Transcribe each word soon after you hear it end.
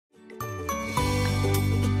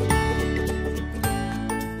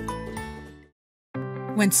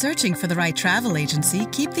When searching for the right travel agency,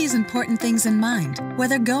 keep these important things in mind.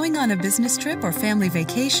 Whether going on a business trip or family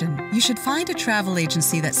vacation, you should find a travel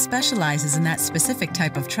agency that specializes in that specific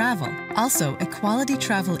type of travel. Also, a quality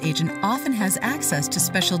travel agent often has access to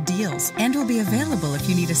special deals and will be available if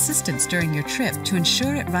you need assistance during your trip to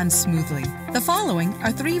ensure it runs smoothly. The following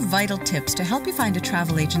are 3 vital tips to help you find a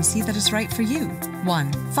travel agency that is right for you.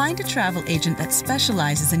 1. Find a travel agent that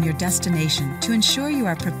specializes in your destination to ensure you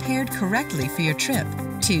are prepared correctly for your trip.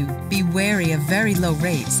 2. Be wary of very low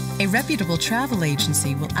rates. A reputable travel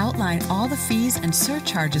agency will outline all the fees and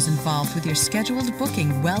surcharges involved with your scheduled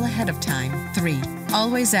booking well ahead of time. 3.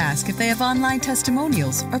 Always ask if they have online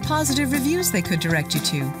testimonials or positive reviews they could direct you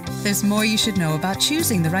to. There's more you should know about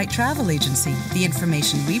choosing the right travel agency. The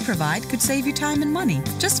information we provide could save you time and money.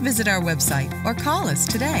 Just visit our website or call us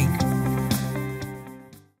today.